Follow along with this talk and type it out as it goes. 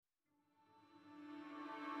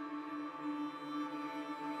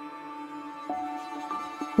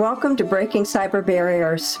Welcome to Breaking Cyber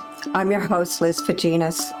Barriers. I'm your host, Liz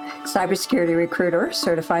Faginas, cybersecurity recruiter,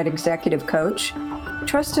 certified executive coach,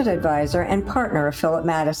 trusted advisor, and partner of Philip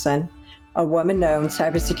Madison, a woman-owned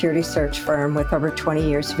cybersecurity search firm with over 20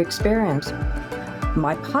 years of experience.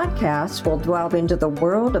 My podcast will delve into the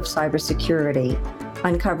world of cybersecurity,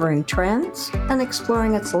 uncovering trends and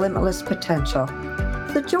exploring its limitless potential.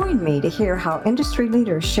 So join me to hear how industry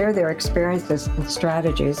leaders share their experiences and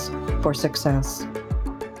strategies for success.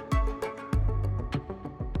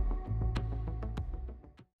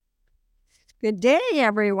 Good day,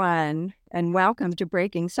 everyone, and welcome to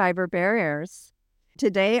Breaking Cyber Barriers.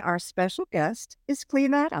 Today, our special guest is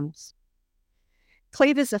Cleve Adams.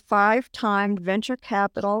 Cleve is a 5-time venture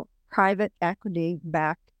capital, private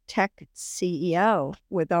equity-backed tech CEO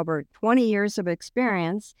with over 20 years of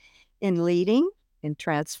experience in leading, in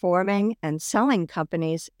transforming, and selling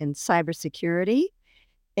companies in cybersecurity,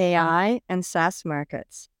 AI, and SaaS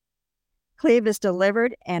markets. Cleve has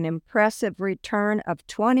delivered an impressive return of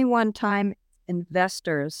 21-time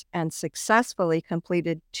investors and successfully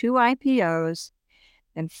completed 2 IPOs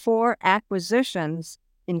and 4 acquisitions,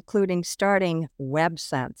 including starting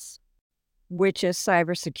WebSense, which is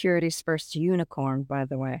cybersecurity's first unicorn, by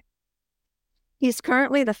the way. He's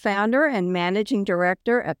currently the founder and managing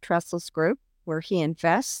director at Trustless Group, where he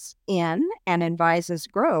invests in and advises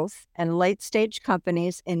growth and late-stage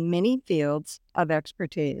companies in many fields of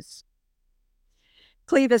expertise.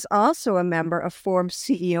 Cleve is also a member of Forbes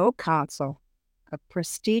CEO Council, a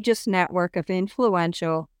prestigious network of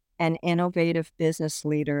influential and innovative business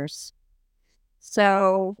leaders.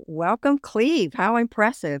 So, welcome, Cleve. How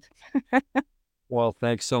impressive. Well,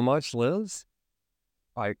 thanks so much, Liz.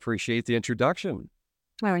 I appreciate the introduction.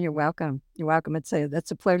 Oh, you're welcome. You're welcome. It's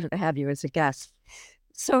a pleasure to have you as a guest.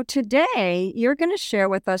 So today, you're going to share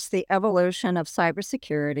with us the evolution of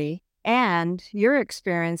cybersecurity and your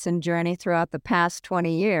experience and journey throughout the past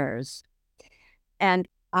 20 years. And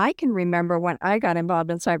I can remember when I got involved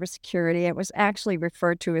in cybersecurity, it was actually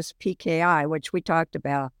referred to as PKI, which we talked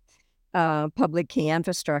about, public key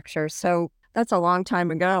infrastructure. So that's a long time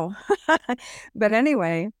ago. But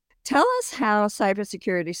anyway, tell us how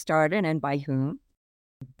cybersecurity started and by whom.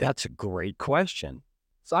 That's a great question.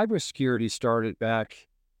 Cybersecurity started back,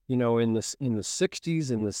 in the 60s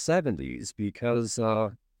and the 70s because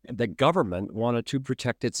the government wanted to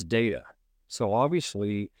protect its data. So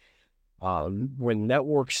obviously, when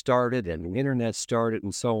networks started and the internet started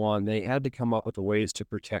and so on, they had to come up with ways to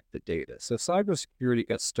protect the data. So cybersecurity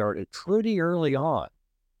got started pretty early on,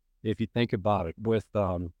 if you think about it, with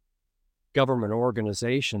government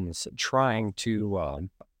organizations trying to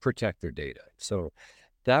protect their data. So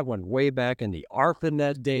that went way back in the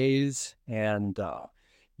ARPANET days and,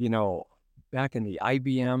 back in the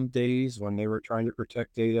IBM days when they were trying to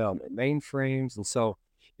protect data on their mainframes. And so,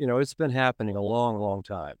 it's been happening a long, long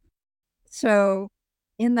time. So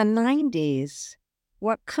in the 90s,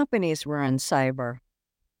 what companies were in cyber?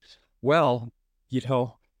 Well,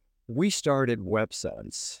 we started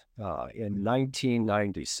WebSense in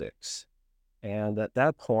 1996. And at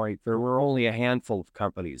that point, there were only a handful of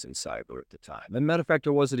companies in cyber at the time. As a matter of fact,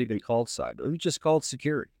 it wasn't even called cyber. It was just called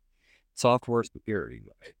security, software security.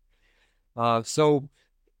 So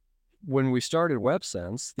when we started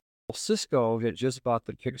WebSense, Cisco had just bought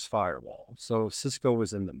the Kix firewall. So Cisco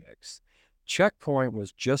was in the mix. Checkpoint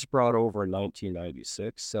was just brought over in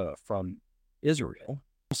 1996 from Israel.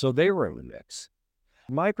 So they were in the mix.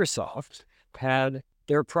 Microsoft had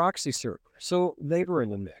their proxy server. So they were in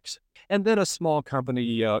the mix. And then a small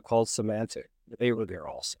company called Symantec. They were there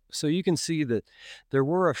also. So you can see that there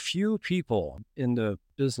were a few people in the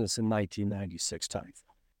business in 1996 time.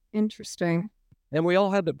 Interesting. And we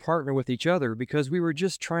all had to partner with each other because we were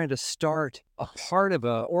just trying to start a part of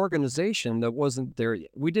an organization that wasn't there yet.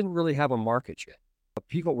 We didn't really have a market yet.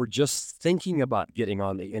 People were just thinking about getting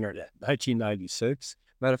on the internet in 1996.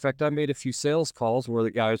 Matter of fact, I made a few sales calls where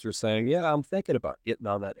the guys were saying, yeah, I'm thinking about getting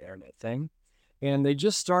on that internet thing. And they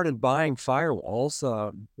just started buying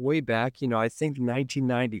firewalls way back, I think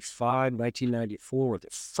 1995, 1994 were the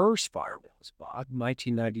first firewalls bought. In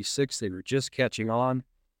 1996, they were just catching on.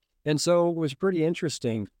 And so it was pretty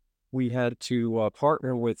interesting. We had to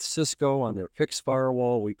partner with Cisco on their Kix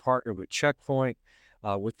firewall. We partnered with Checkpoint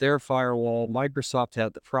with their firewall. Microsoft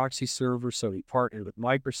had the proxy server, so we partnered with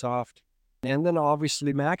Microsoft. And then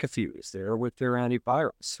obviously McAfee was there with their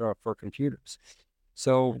antivirus for computers.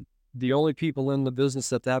 So the only people in the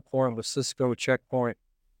business at that point was Cisco, Checkpoint,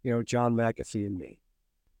 John McAfee and me.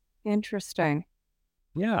 Interesting.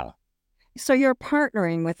 Yeah. So you're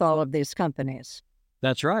partnering with all of these companies.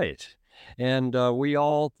 That's right. And we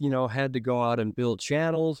all, had to go out and build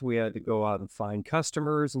channels. We had to go out and find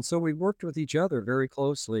customers. And so we worked with each other very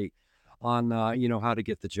closely on, how to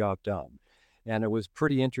get the job done. And it was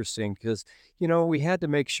pretty interesting because, we had to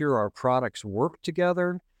make sure our products worked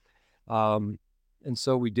together. Um, and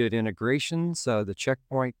so we did integrations. The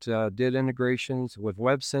Checkpoint did integrations with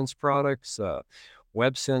WebSense products.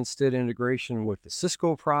 WebSense did integration with the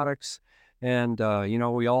Cisco products. And,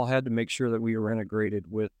 we all had to make sure that we were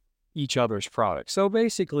integrated with each other's products. So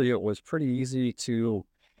basically, it was pretty easy to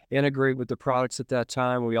integrate with the products at that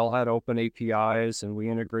time. We all had open APIs and we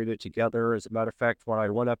integrated together. As a matter of fact, when I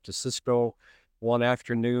went up to Cisco one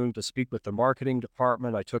afternoon to speak with the marketing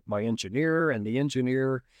department, I took my engineer, and the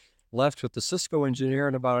engineer left with the Cisco engineer.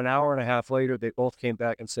 And about an hour and a half later, they both came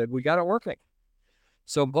back and said, "We got it working."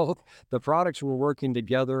 So both the products were working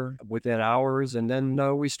together within hours, and then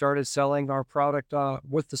we started selling our product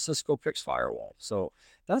with the Cisco Pix firewall. So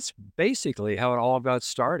that's basically how it all got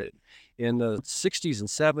started in the 60s and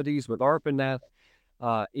 70s with ARPANET.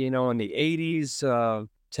 In the 80s,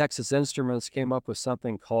 Texas Instruments came up with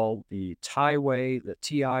something called the TiWay, the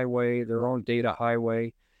TI Way, their own data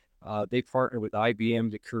highway. They partnered with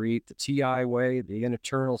IBM to create the TI Way, the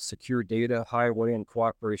internal secure data highway, in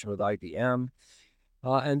cooperation with IBM.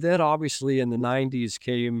 And then obviously in the 90s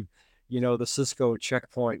came, the Cisco,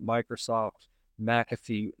 Checkpoint, Microsoft,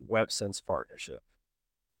 McAfee WebSense partnership.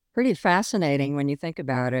 Pretty fascinating when you think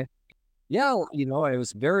about it. Yeah, it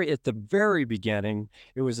was at the very beginning,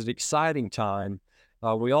 it was an exciting time.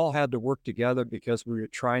 We all had to work together because we were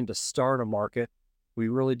trying to start a market. We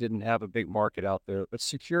really didn't have a big market out there, but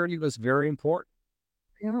security was very important.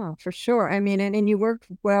 Yeah, for sure. I mean, and you work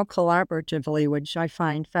well collaboratively, which I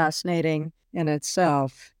find fascinating in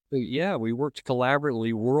itself. But yeah, we worked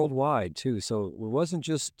collaboratively worldwide too. So it wasn't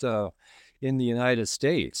just in the United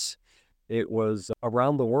States, it was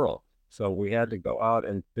around the world. So we had to go out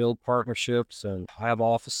and build partnerships and have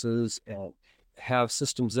offices and have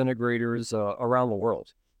systems integrators around the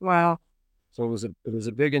world. Wow, So it was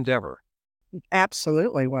a big endeavor.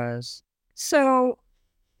 absolutely was. So,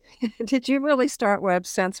 did you really start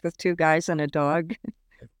WebSense with two guys and a dog?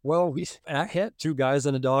 Well, I had two guys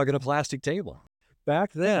and a dog and a plastic table.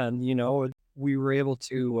 Back then, we were able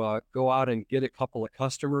to go out and get a couple of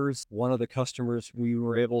customers. One of the customers we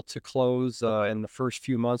were able to close in the first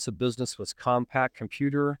few months of business was Compact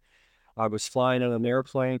Computer. I was flying in an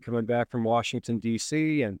airplane coming back from Washington,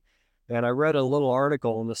 D.C., and I read a little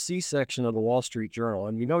article in the C section of the Wall Street Journal.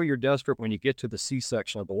 And you're desperate when you get to the C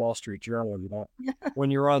section of the Wall Street Journal,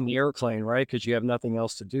 when you're on the airplane, right? Because you have nothing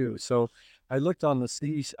else to do. So I looked on the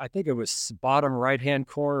C, I think it was bottom right-hand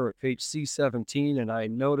corner of page C17, and I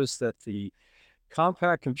noticed that the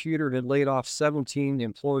Compact Computer had laid off 17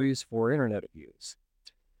 employees for internet abuse.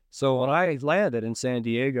 So when I landed in San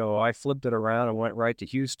Diego, I flipped it around and went right to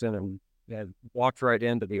Houston and walked right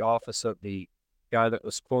into the office of the guy that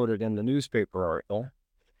was quoted in the newspaper article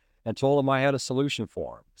and told him I had a solution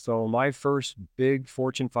for him. So my first big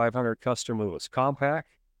Fortune 500 customer was Compaq.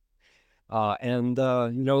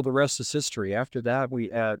 The rest is history. After that, we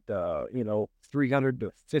had,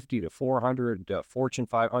 350 to 400 Fortune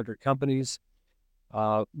 500 companies.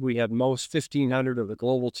 We had most 1,500 of the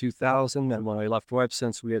Global 2,000. And when I left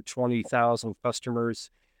WebSense, we had 20,000 customers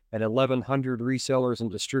and 1,100 resellers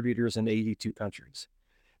and distributors in 82 countries.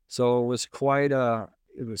 So it was quite a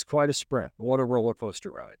sprint. What a roller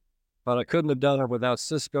coaster ride. But I couldn't have done it without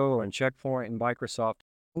Cisco and Checkpoint and Microsoft.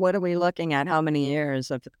 What are we looking at? How many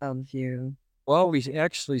years of you? Well, we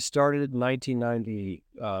actually started in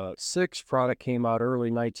 1996. Product came out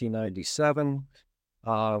early 1997.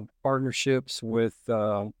 Partnerships with,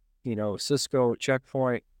 Cisco,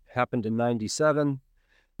 Checkpoint happened in 97.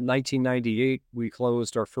 1998, we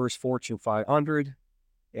closed our first Fortune 500.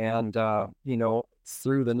 And,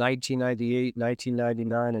 through the 1998,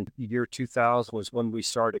 1999, and year 2000 was when we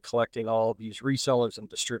started collecting all of these resellers and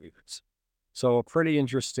distributors. So a pretty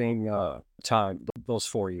interesting time, those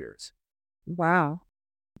 4 years. Wow.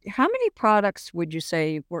 How many products would you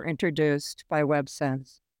say were introduced by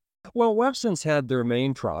WebSense? Well, WebSense had their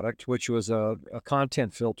main product, which was a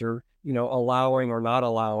content filter, allowing or not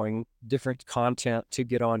allowing different content to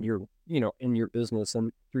get on your, in your business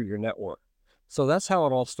and through your network. So that's how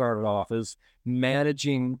it all started off, is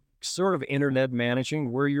managing, sort of internet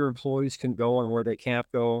managing, where your employees can go and where they can't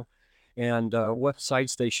go, and what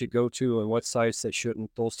sites they should go to and what sites they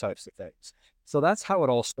shouldn't, those types of things. So that's how it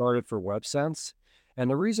all started for WebSense. And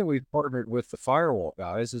the reason we partnered with the firewall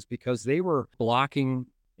guys is because they were blocking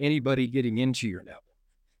anybody getting into your network.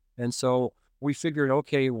 And so we figured,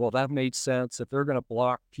 okay, well, that made sense. If they're going to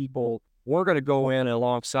block people, we're going to go in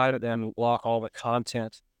alongside of them and block all the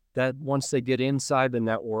content that once they get inside the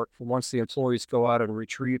network, once the employees go out and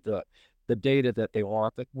retrieve the data that they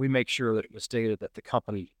want, that we make sure that it was data that the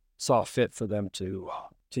company saw fit for them to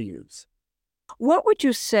use. What would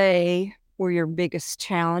you say were your biggest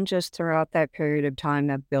challenges throughout that period of time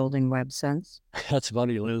of building WebSense? That's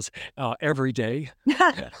funny, Liz. Every day.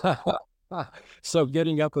 So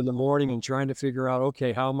getting up in the morning and trying to figure out,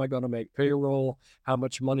 okay, how am I going to make payroll? How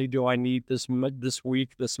much money do I need this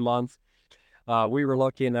week, this month? We were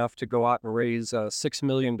lucky enough to go out and raise $6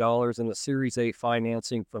 million in the Series A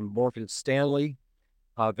financing from Morgan Stanley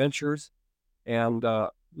Ventures. And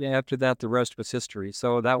yeah, after that, the rest was history.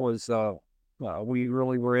 So that was, we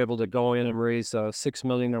really were able to go in and raise $6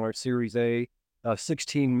 million in our Series A,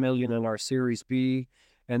 $16 million in our Series B.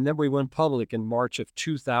 And then we went public in March of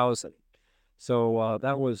 2000. So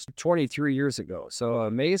that was 23 years ago. So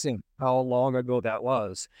amazing how long ago that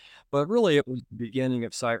was. But really, it was the beginning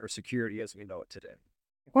of cybersecurity as we know it today.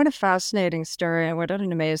 What a fascinating story and what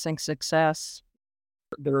an amazing success.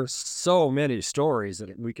 There are so many stories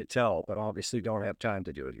that we could tell, but obviously don't have time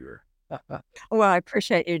to do it here. Well, I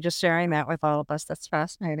appreciate you just sharing that with all of us. That's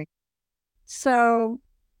fascinating. So,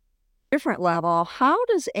 different level, how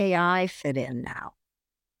does AI fit in now?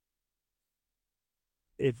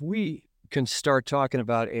 If we can start talking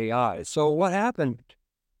about AI. So what happened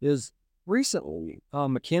is recently,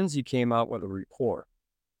 McKinsey came out with a report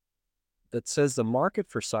that says the market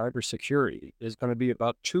for cybersecurity is going to be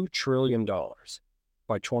about $2 trillion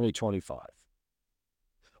by 2025,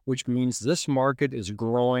 which means this market is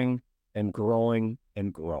growing and growing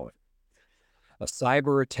and growing.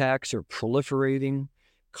 Cyber attacks are proliferating,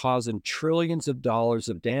 causing trillions of dollars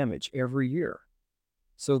of damage every year.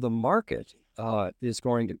 So the market is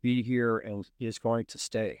going to be here and is going to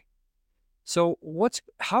stay. So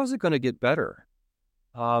how's it going to get better?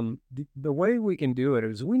 The way we can do it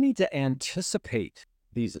is we need to anticipate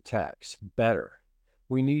these attacks better.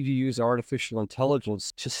 We need to use artificial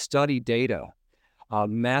intelligence to study data,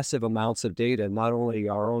 massive amounts of data, not only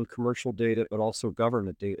our own commercial data, but also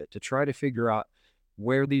government data, to try to figure out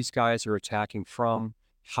where these guys are attacking from,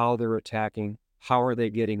 how they're attacking, how are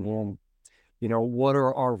they getting in. You know, what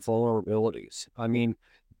are our vulnerabilities? I mean,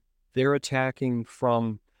 they're attacking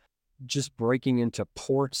from just breaking into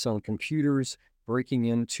ports on computers, breaking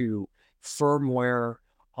into firmware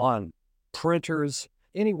on printers,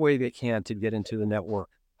 any way they can to get into the network,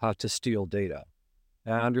 to steal data.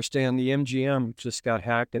 And I understand the MGM just got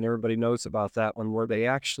hacked, and everybody knows about that one, where they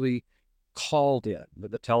actually called in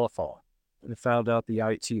with the telephone and found out the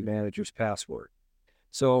IT manager's password.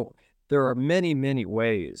 So there are many, many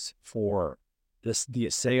ways for the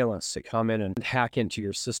assailants to come in and hack into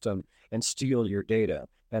your system and steal your data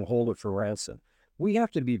and hold it for ransom. We have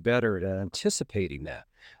to be better at anticipating that.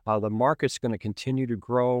 The market's going to continue to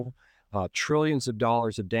grow, trillions of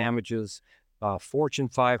dollars of damages, Fortune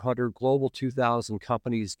 500, Global 2000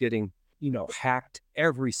 companies getting, hacked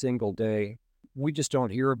every single day. We just don't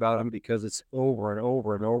hear about them because it's over and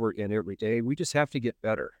over and over again every day. We just have to get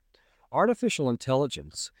better. Artificial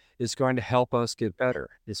intelligence is going to help us get better.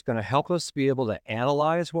 It's going to help us be able to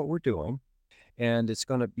analyze what we're doing, and it's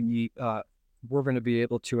going to be, we're going to be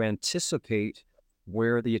able to anticipate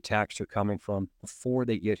where the attacks are coming from before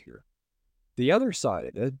they get here. The other side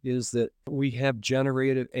of it is that we have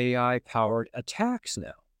generative AI-powered attacks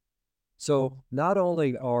now. So not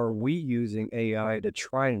only are we using AI to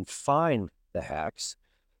try and find the hacks,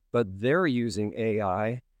 but they're using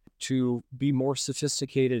AI to be more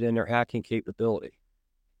sophisticated in their hacking capability.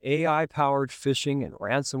 AI-powered phishing and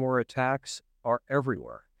ransomware attacks are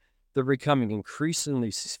everywhere. They're becoming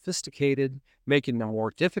increasingly sophisticated, making them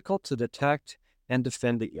more difficult to detect and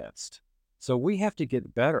defend against. So we have to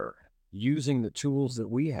get better using the tools that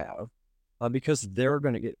we have, because they're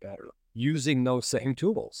going to get better using those same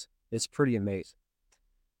tools. It's pretty amazing.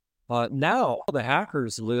 Now the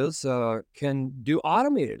hackers, Liz, can do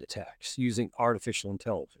automated attacks using artificial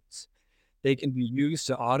intelligence. They can be used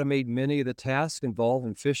to automate many of the tasks involved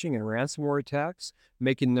in phishing and ransomware attacks,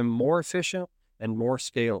 making them more efficient and more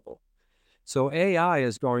scalable. So AI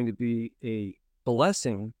is going to be a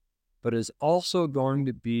blessing, but is also going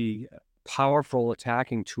to be a powerful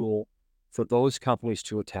attacking tool for those companies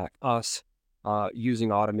to attack us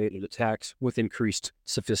using automated attacks with increased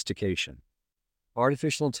sophistication.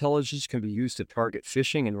 Artificial intelligence can be used to target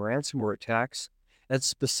phishing and ransomware attacks at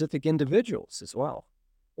specific individuals as well,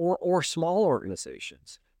 or small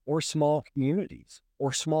organizations, or small communities,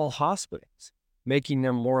 or small hospitals, making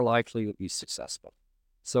them more likely to be successful.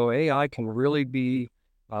 So AI can really be,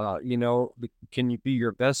 can you be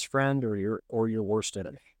your best friend or your worst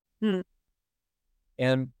enemy? Hmm.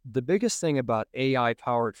 And the biggest thing about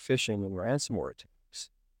AI-powered phishing and ransomware attacks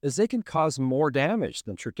is they can cause more damage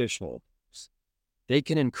than traditional. They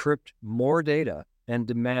can encrypt more data and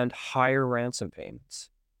demand higher ransom payments.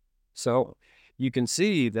 So you can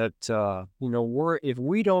see that, if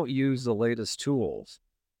we don't use the latest tools,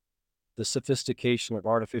 the sophistication of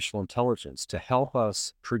artificial intelligence to help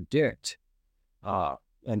us predict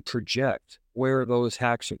and project where those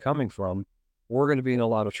hacks are coming from, we're going to be in a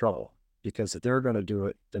lot of trouble because they're going to do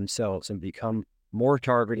it themselves and become more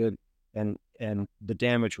targeted, and the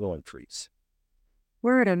damage will increase.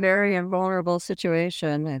 We're in a very vulnerable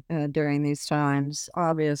situation during these times,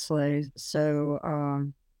 obviously. So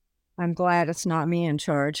I'm glad it's not me in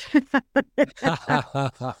charge.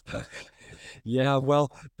 Yeah,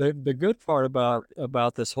 well, the good part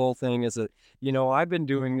about this whole thing is that, I've been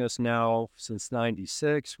doing this now since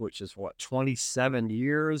 '96, which is what, 27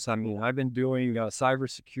 years. I mean, I've been doing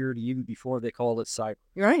cybersecurity even before they called it cyber.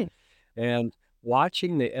 Right. And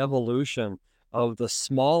watching the evolution of the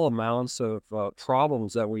small amounts of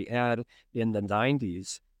problems that we had in the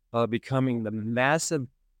 '90s becoming the massive,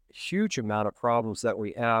 huge amount of problems that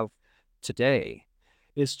we have today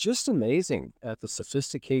is just amazing at the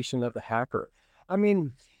sophistication of the hacker. I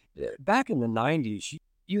mean, back in the '90s,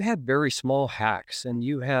 you had very small hacks, and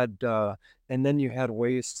and then you had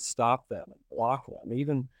ways to stop them and block them.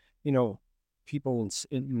 Even, you know, people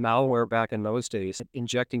in malware back in those days,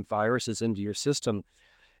 injecting viruses into your system.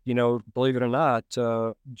 Believe it or not,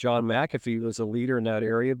 John McAfee was a leader in that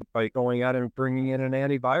area by going out and bringing in an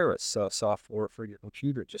antivirus software for your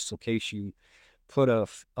computer, just in case you put a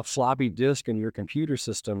floppy disk in your computer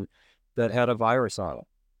system that had a virus on it,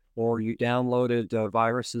 or you downloaded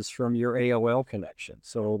viruses from your AOL connection.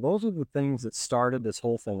 So those are the things that started this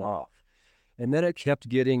whole thing off. And then it kept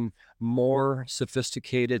getting more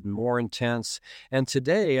sophisticated, more intense. And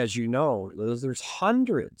today, as you know, there's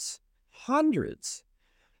hundreds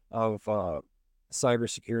of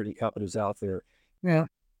cybersecurity companies out there Yeah.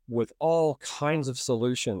 with all kinds of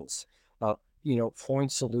solutions,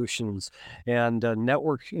 point solutions, and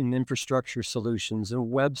network and infrastructure solutions,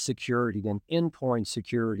 and web security, and endpoint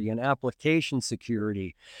security, and application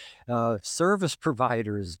security, service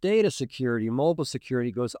providers, data security, mobile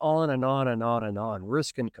security, goes on and on and on and on,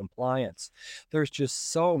 risk and compliance. There's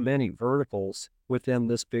just so many verticals within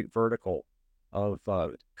this big vertical of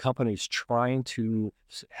companies trying to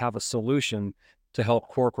have a solution to help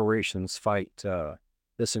corporations fight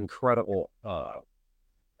this incredible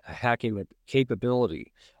hacking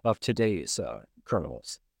capability of today's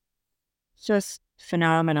criminals. Just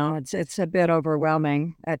phenomenal. It's a bit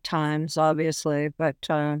overwhelming at times, obviously, but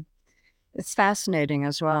it's fascinating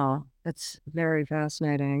as well. It's very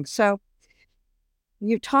fascinating. So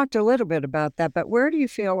you talked a little bit about that, but where do you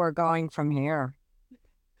feel we're going from here?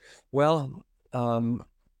 Well,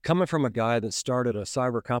 coming from a guy that started a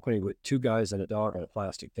cyber company with two guys and a dog on a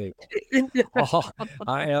plastic table,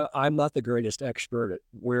 I'm not the greatest expert at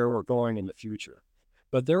where we're going in the future.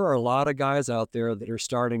 But there are a lot of guys out there that are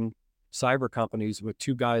starting cyber companies with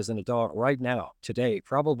two guys and a dog right now, today,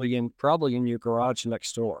 probably in your garage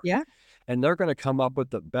next door. Yeah. And they're going to come up with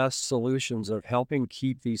the best solutions of helping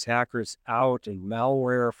keep these hackers out, and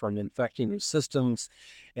malware from infecting your systems,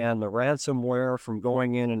 and the ransomware from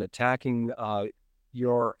going in and attacking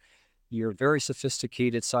your very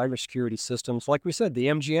sophisticated cybersecurity systems. Like we said, the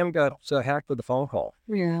MGM got hacked with a phone call.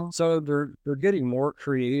 Yeah. So they're getting more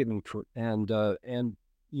creative and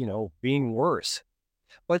being worse.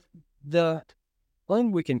 But the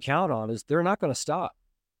thing we can count on is they're not going to stop.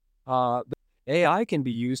 AI can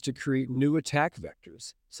be used to create new attack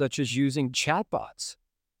vectors, such as using chatbots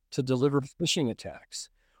to deliver phishing attacks,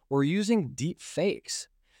 or using deep fakes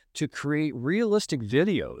to create realistic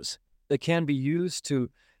videos that can be used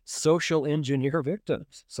to social engineer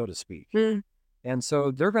victims, so to speak. Mm. And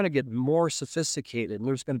so they're going to get more sophisticated, and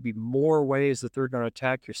there's going to be more ways that they're going to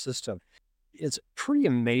attack your system. It's pretty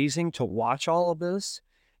amazing to watch all of this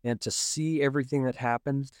and to see everything that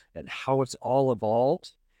happens and how it's all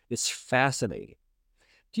evolved. It's fascinating.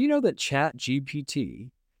 Do you know that ChatGPT,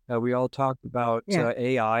 we all talked about Yeah.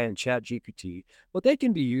 AI and ChatGPT, well, they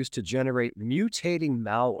can be used to generate mutating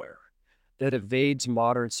malware that evades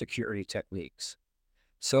modern security techniques.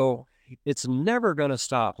 So it's never going to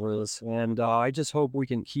stop, Liz. And I just hope we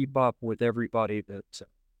can keep up with everybody that,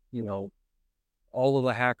 all of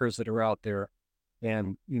the hackers that are out there,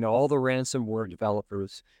 and, all the ransomware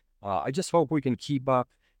developers. I just hope we can keep up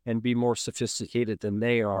and be more sophisticated than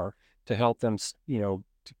they are to help them, to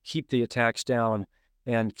keep the attacks down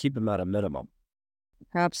and keep them at a minimum.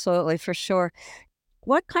 Absolutely, for sure.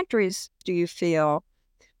 What countries do you feel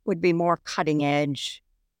would be more cutting edge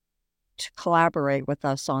to collaborate with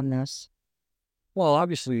us on this? Well,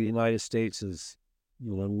 obviously, the United States is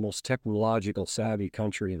the most technological savvy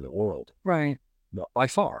country in the world. Right. No, by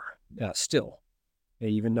far, still.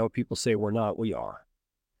 Even though people say we're not, we are.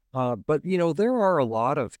 But there are a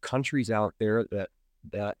lot of countries out there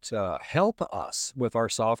that help us with our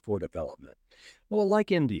software development. Well,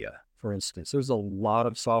 like India, for instance, there's a lot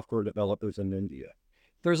of software developers in India.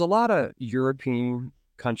 There's a lot of European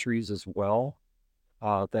countries as well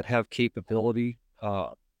that have capability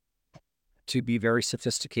to be very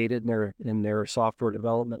sophisticated in their software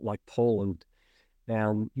development, like Poland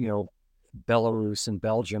and Belarus and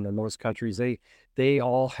Belgium and those countries. They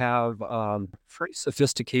all have pretty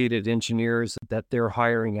sophisticated engineers that they're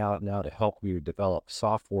hiring out now to help you develop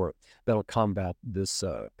software that'll combat this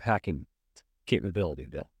hacking capability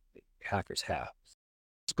that hackers have.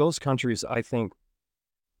 Those countries, I think,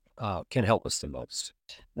 can help us the most.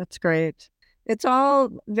 That's great. It's all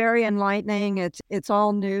very enlightening. It's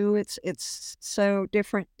all new. It's so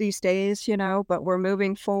different these days, but we're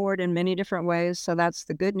moving forward in many different ways. So that's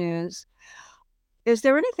the good news. Is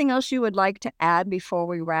there anything else you would like to add before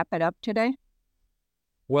we wrap it up today?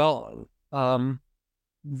 Well,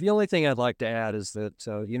 the only thing I'd like to add is that,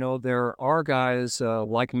 there are guys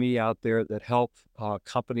like me out there that help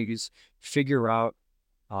companies figure out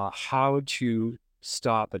how to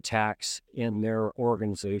stop attacks in their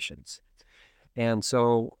organizations. And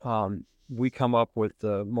so we come up with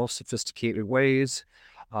the most sophisticated ways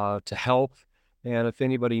to help. And if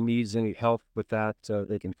anybody needs any help with that,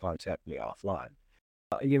 they can contact me offline.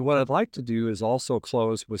 What I'd like to do is also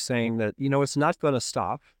close with saying that, it's not going to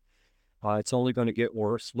stop. It's only going to get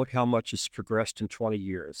worse. Look how much has progressed in 20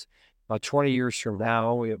 years. 20 years from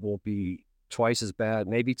now, it will be twice as bad,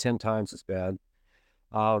 maybe 10 times as bad.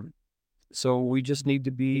 So we just need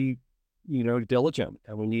to be, diligent,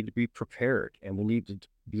 and we need to be prepared, and we need to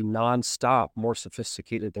be nonstop more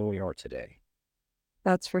sophisticated than we are today.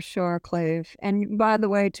 That's for sure, Cleve. And by the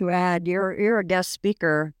way, to add, you're a guest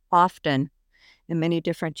speaker often in many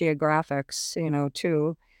different geographics,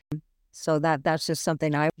 too. So that's just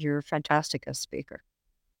something you're a fantastic guest speaker.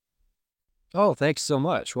 Oh, thanks so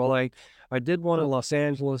much. Well, I did one in Los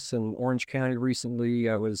Angeles and Orange County recently.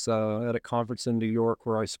 I was at a conference in New York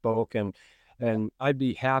where I spoke, and I'd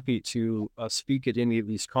be happy to speak at any of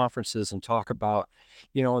these conferences and talk about,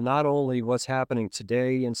 not only what's happening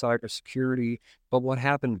today in cybersecurity, but what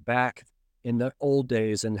happened back in the old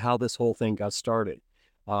days and how this whole thing got started.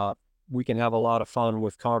 We can have a lot of fun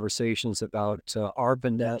with conversations about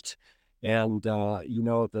ARPANET and,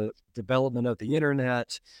 the development of the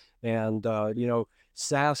internet and,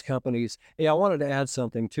 SaaS companies. Hey, I wanted to add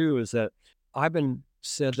something too, is that I've been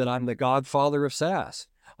said that I'm the godfather of SaaS.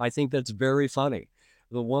 I think that's very funny.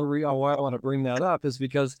 The one reason why I want to bring that up is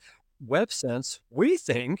because WebSense, we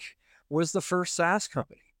think, was the first SaaS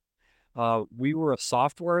company. We were a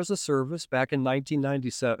software as a service back in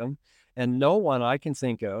 1997, and no one I can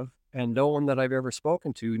think of, and no one that I've ever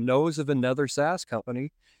spoken to, knows of another SaaS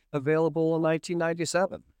company available in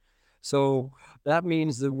 1997. So that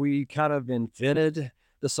means that we kind of invented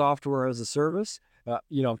the software as a service.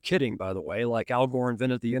 I'm kidding, by the way, like Al Gore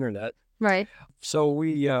invented the internet. Right. So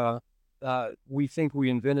we think we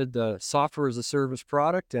invented the software as a service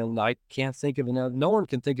product, and I can't think of no one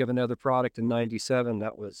can think of another product in 97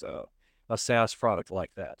 that was a SaaS product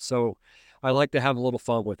like that. So I like to have a little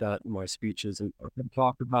fun with that in my speeches and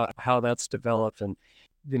talk about how that's developed and,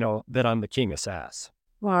 that I'm the king of SaaS.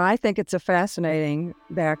 Well, I think it's a fascinating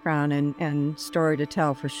background and story to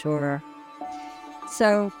tell for sure.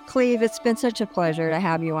 So, Cleve, it's been such a pleasure to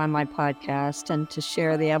have you on my podcast and to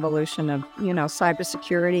share the evolution of,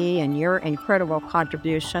 cybersecurity and your incredible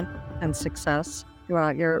contribution and success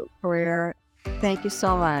throughout your career. Thank you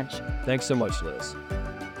so much. Thanks so much, Liz.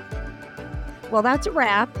 Well, that's a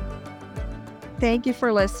wrap. Thank you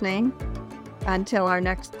for listening. Until our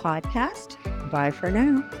next podcast, bye for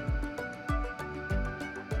now.